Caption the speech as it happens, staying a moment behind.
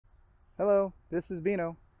Hello, this is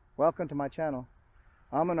Bino. Welcome to my channel.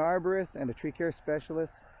 I'm an arborist and a tree care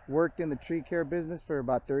specialist. Worked in the tree care business for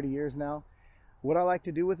about 30 years now. What I like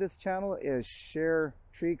to do with this channel is share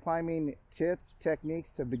tree climbing tips,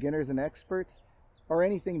 techniques to beginners and experts, or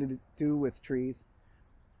anything to do with trees.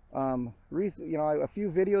 A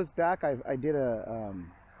few videos back, I did a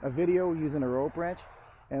video using a rope wrench,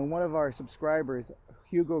 and one of our subscribers,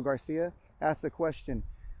 Hugo Garcia, asked the question,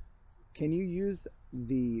 can you use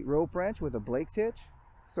the rope wrench with a Blake's hitch?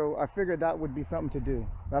 So I figured that would be something to do.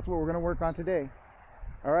 That's what we're going to work on today.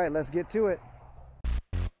 All right, let's get to it.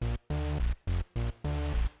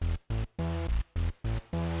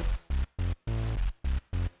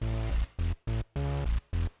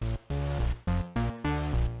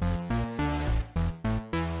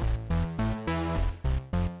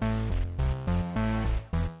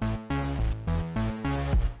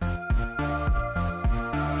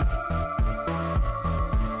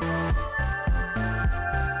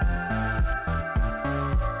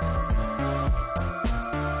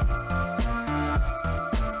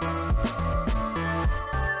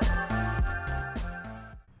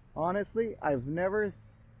 Honestly, I've never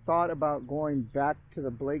thought about going back to the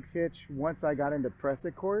Blake's hitch once I got into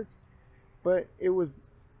pressing cords, but it was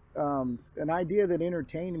an idea that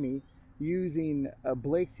entertained me, using a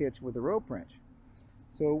Blake's hitch with a rope wrench.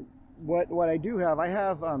 So what I do have, I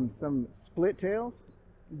have some split tails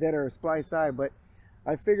that are spliced eye, but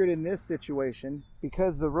I figured in this situation,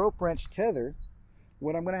 because the rope wrench tether,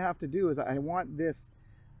 what I'm going to have to do is I want this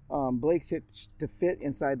Blake's hitch to fit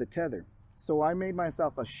inside the tether. So I made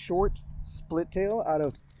myself a short split tail out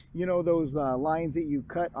of, you know, those lines that you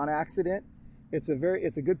cut on accident. It's a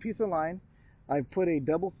good piece of line. I've put a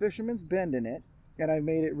double fisherman's bend in it, and I've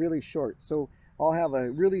made it really short. So I'll have a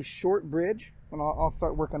really short bridge, and I'll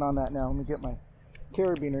start working on that now. Let me get my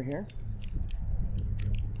carabiner here.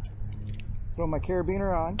 Throw my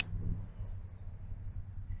carabiner on.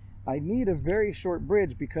 I need a very short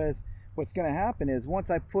bridge because what's going to happen is once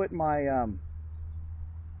I put my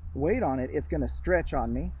weight on it, it's going to stretch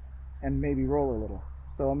on me and maybe roll a little.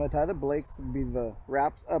 So I'm going to tie the Blake's, be the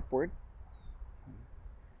wraps upward.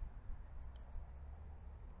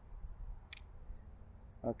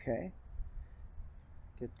 Okay,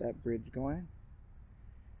 get that bridge going.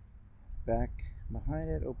 Back behind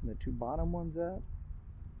it, open the two bottom ones up,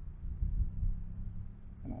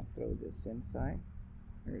 and I'll throw this inside.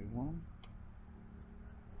 There's one,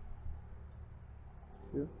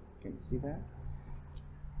 two. Can you see that?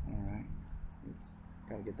 Alright,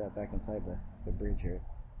 gotta get that back inside the bridge here.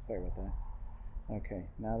 Sorry about that. Okay,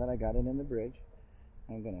 now that I got it in the bridge,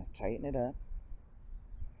 I'm gonna tighten it up.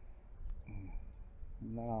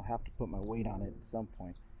 And then I'll have to put my weight on it at some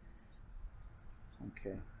point.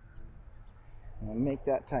 Okay, I'm gonna make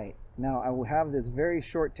that tight. Now I will have this very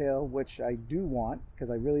short tail, which I do want, because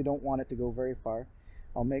I really don't want it to go very far.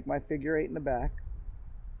 I'll make my figure 8 in the back.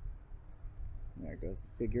 There it goes,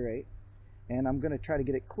 figure 8. And I'm going to try to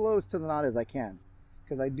get it close to the knot as I can,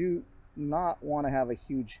 because I do not want to have a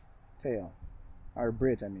huge tail, or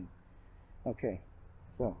bridge I mean. Okay,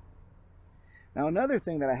 so now another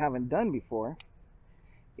thing that I haven't done before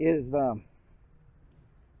is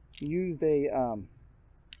used a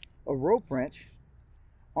rope wrench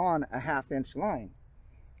on a 1/2 inch line.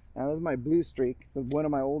 Now this is my blue streak. It's one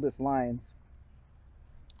of my oldest lines.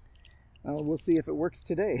 We'll see if it works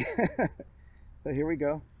today. So here we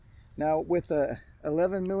go. Now with a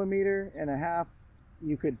 11mm1/2,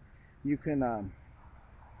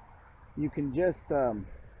 you can just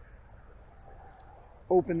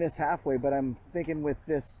open this halfway, but I'm thinking with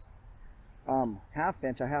this 1/2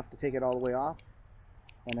 inch I have to take it all the way off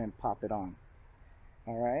and then pop it on.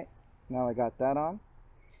 Alright, now I got that on.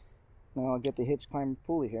 Now I'll get the hitch climber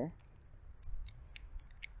pulley here.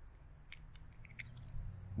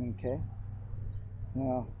 Okay,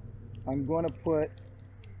 now I'm going to put,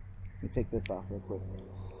 let me take this off real quick.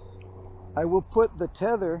 I will put the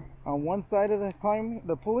tether on one side of the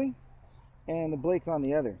pulley, and the Blake's on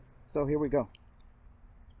the other. So here we go.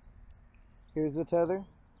 Here's the tether,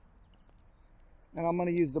 and I'm going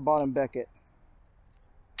to use the bottom becket.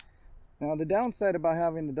 Now the downside about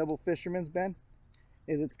having the double fisherman's bend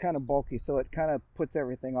is it's kind of bulky, so it kind of puts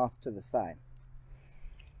everything off to the side.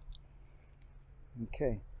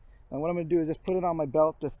 Okay, now what I'm going to do is just put it on my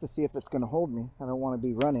belt just to see if it's going to hold me. I don't want to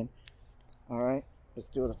be running. Alright, let's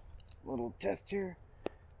do a little test here.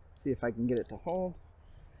 See if I can get it to hold.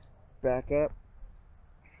 Back up.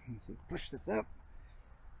 Let's see, push this up.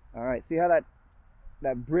 Alright, see how that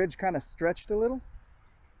bridge kind of stretched a little?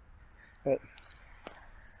 But,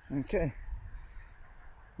 okay.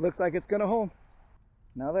 Looks like it's going to hold.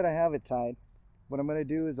 Now that I have it tied, what I'm going to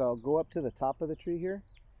do is I'll go up to the top of the tree here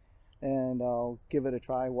and I'll give it a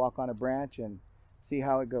try, walk on a branch and see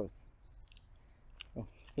how it goes. So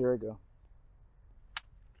here I go.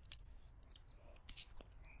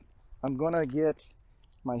 I'm going to get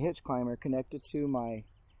my hitch climber connected to my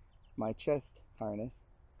chest harness.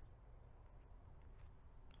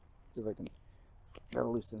 See if I can, gotta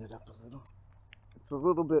loosen it up a little. It's a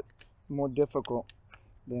little bit more difficult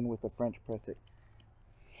than with the French press it.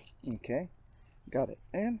 Okay, got it.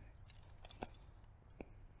 And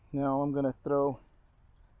now I'm gonna throw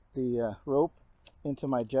the rope into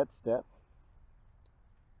my jet step.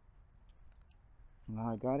 Now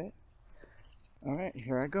I got it. All right,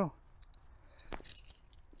 here I go.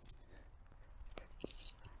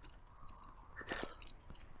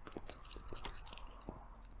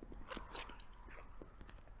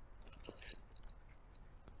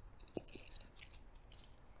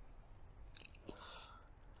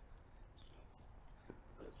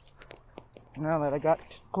 Now that I got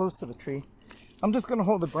close to the tree, I'm just going to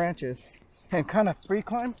hold the branches and kind of free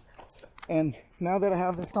climb. And now that I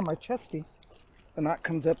have this on my chesty, the knot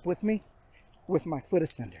comes up with me with my foot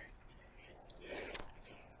ascender.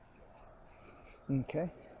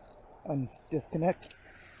 Okay, and disconnect,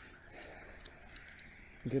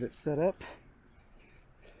 get it set up,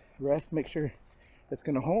 rest, make sure it's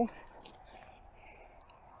going to hold.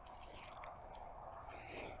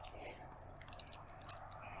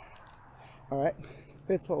 All right,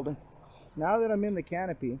 it's holding. Now that I'm in the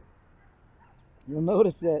canopy, you'll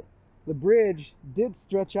notice that the bridge did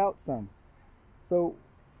stretch out some. So,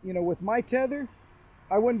 you know, with my tether,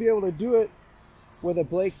 I wouldn't be able to do it with a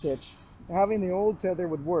Blake's hitch. Having the old tether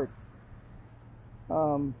would work.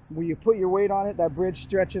 When you put your weight on it, that bridge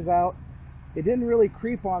stretches out. It didn't really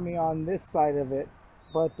creep on me on this side of it,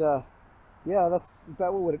 but yeah, that's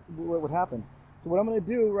what would happen. So what I'm going to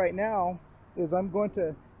do right now is I'm going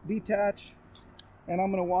to detach and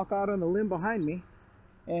I'm going to walk out on the limb behind me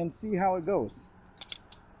and see how it goes.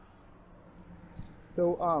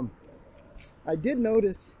 So I did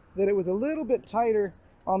notice that it was a little bit tighter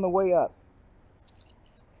on the way up.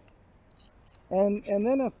 And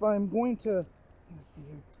then if I'm going to, let's see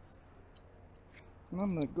here, I'm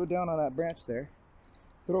going to go down on that branch there.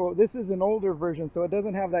 This is an older version, so it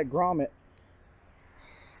doesn't have that grommet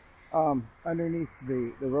underneath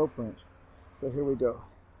the rope wrench. So here we go.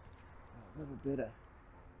 A little bit of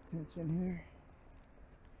tension here.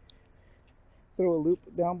 Throw a loop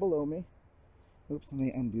down below me. Oops, let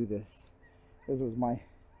me undo this. This was my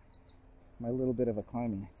little bit of a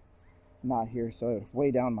climbing knot here, so it way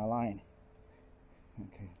down my line.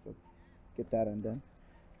 Okay, so get that undone.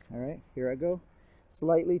 All right, here I go.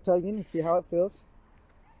 Slightly tugging to see how it feels.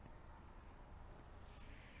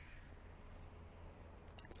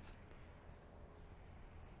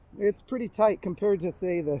 It's pretty tight compared to,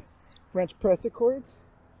 say, the French press cords.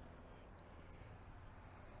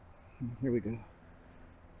 Here we go.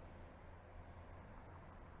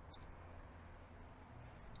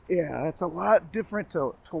 Yeah, it's a lot different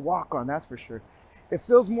to walk on, that's for sure. It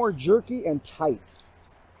feels more jerky and tight.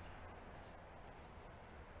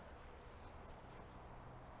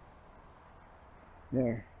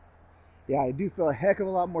 There. Yeah, I do feel a heck of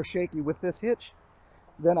a lot more shaky with this hitch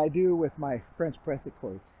than I do with my French press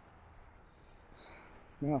cords.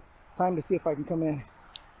 Now, time to see if I can come in.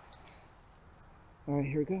 All right,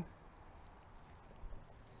 here we go.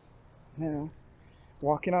 Now,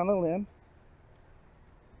 walking on the limb.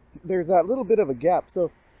 There's that little bit of a gap,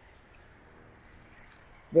 so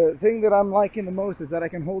the thing that I'm liking the most is that I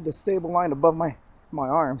can hold the stable line above my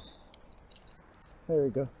arms. There we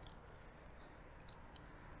go.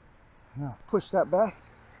 Now push that back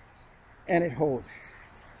and it holds.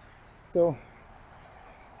 So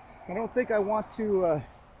I don't think I want to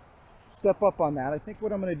step up on that. I think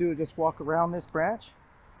what I'm going to do is just walk around this branch.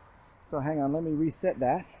 So hang on, let me reset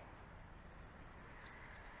that.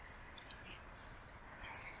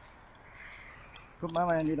 Put my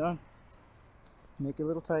lanyard on, make it a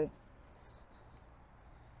little tight.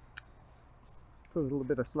 Put a little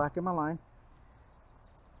bit of slack in my line.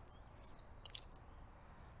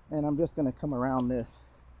 And I'm just going to come around this.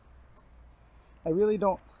 I really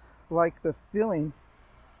don't like the feeling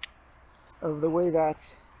of the way that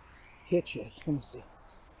hitch is. Let me see.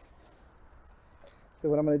 So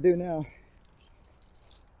what I'm going to do now.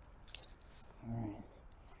 All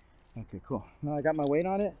right. Okay, cool. Now I got my weight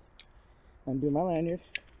on it. Undo my lanyard,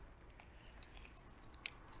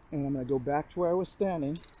 and I'm going to go back to where I was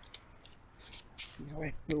standing. See how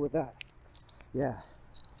I feel with that. Yeah.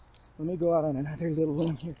 Let me go out on another little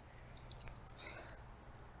limb here.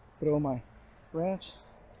 Throw my wrench,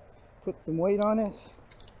 put some weight on it. Let's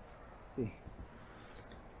see.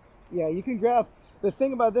 Yeah, you can grab, the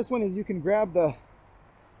thing about this one is you can grab the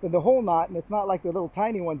whole knot, and it's not like the little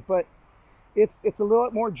tiny ones, but it's a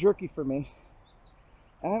little more jerky for me.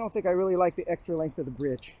 And I don't think I really like the extra length of the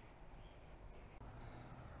bridge.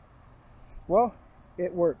 Well,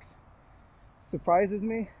 it works. Surprises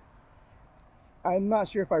me. I'm not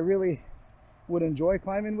sure if I really would enjoy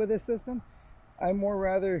climbing with this system. I more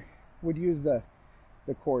rather would use the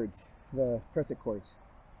cords, the press-it cords.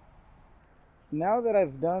 Now that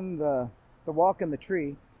I've done the walk in the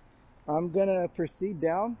tree, I'm gonna proceed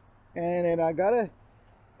down, and I gotta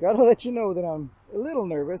let you know that I'm a little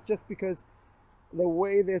nervous, just because the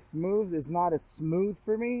way this moves is not as smooth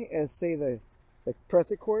for me as, say, the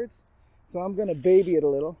press-it cords. So I'm gonna baby it a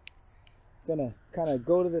little. Gonna kind of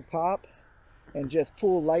go to the top and just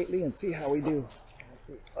pull lightly and see how we do. Let's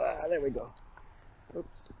see. There we go. Oops,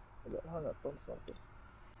 I got hung up on something.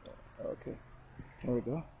 Okay, there we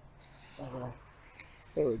go. All right,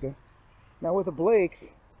 there we go. Now with the Blakes,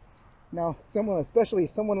 now especially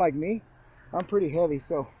someone like me, I'm pretty heavy,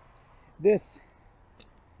 so this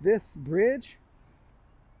bridge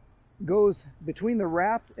goes between the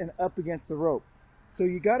wraps and up against the rope. So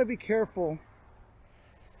you got to be careful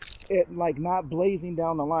it like not blazing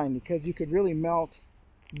down the line, because you could really melt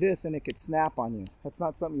this and it could snap on you. That's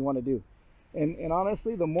not something you want to do. And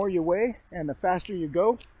honestly, the more you weigh and the faster you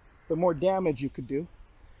go, the more damage you could do.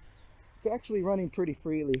 It's actually running pretty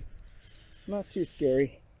freely, not too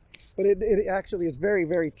scary, but it actually is very,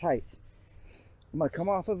 very tight. I'm going to come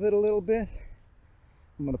off of it a little bit.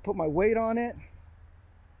 I'm going to put my weight on it,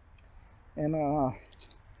 and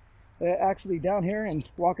actually down here and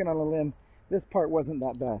walking on a limb, this part wasn't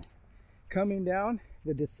that bad. Coming down,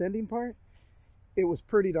 the descending part, it was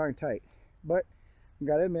pretty darn tight, but I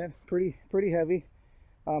gotta admit, pretty heavy.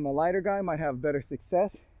 A lighter guy might have better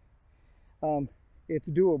success. It's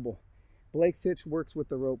doable. Blake's Hitch works with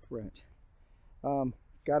the rope wrench.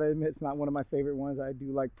 Gotta admit, it's not one of my favorite ones. I do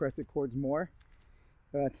like press-it cords more,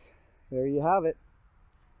 but there you have it.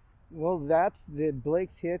 Well, that's the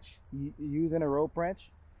Blake's Hitch using a rope wrench,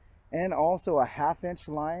 and also a 1/2 inch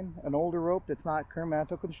line, an older rope that's not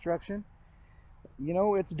Kermantle construction. You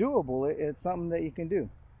know, it's doable. It's something that you can do.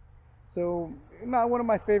 So, not one of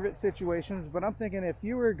my favorite situations, but I'm thinking if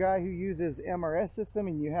you were a guy who uses MRS system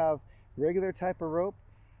and you have regular type of rope,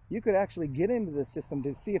 you could actually get into the system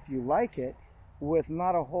to see if you like it with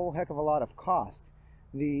not a whole heck of a lot of cost.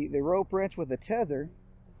 The rope wrench with a tether,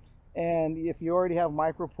 and if you already have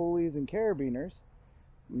micro pulleys and carabiners,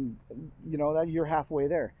 you know that you're halfway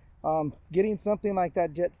there. Getting something like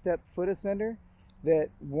that Jet Step Foot Ascender that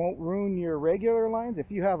won't ruin your regular lines.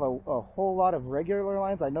 If you have a whole lot of regular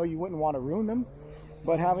lines, I know you wouldn't want to ruin them,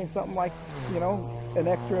 but having something like, you know, an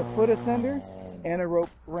extra foot ascender and a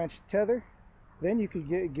rope wrench tether, then you could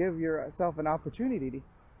give yourself an opportunity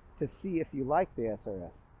to see if you like the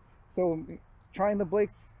SRS. So trying the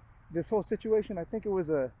Blakes, this whole situation, I think it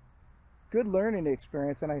was a good learning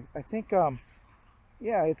experience, and I think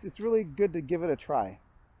yeah, it's really good to give it a try.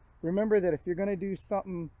 Remember that if you're going to do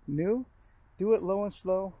something new, do it low and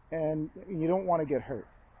slow, and you don't want to get hurt.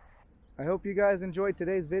 I hope you guys enjoyed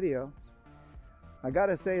today's video. I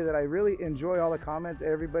gotta say that I really enjoy all the comments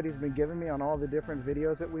everybody's been giving me on all the different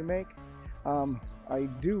videos that we make. I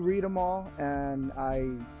do read them all, and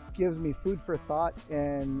gives me food for thought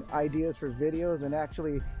and ideas for videos, and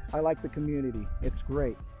actually I like the community. It's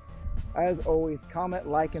great. As always, comment,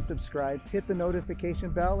 like, and subscribe. Hit the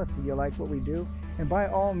notification bell if you like what we do, and by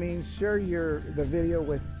all means share the video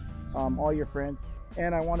with all your friends.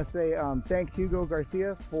 And I want to say thanks Hugo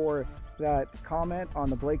Garcia for that comment on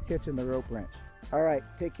the Blake's Hitch and the rope wrench. All right,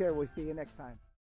 take care. We'll see you next time.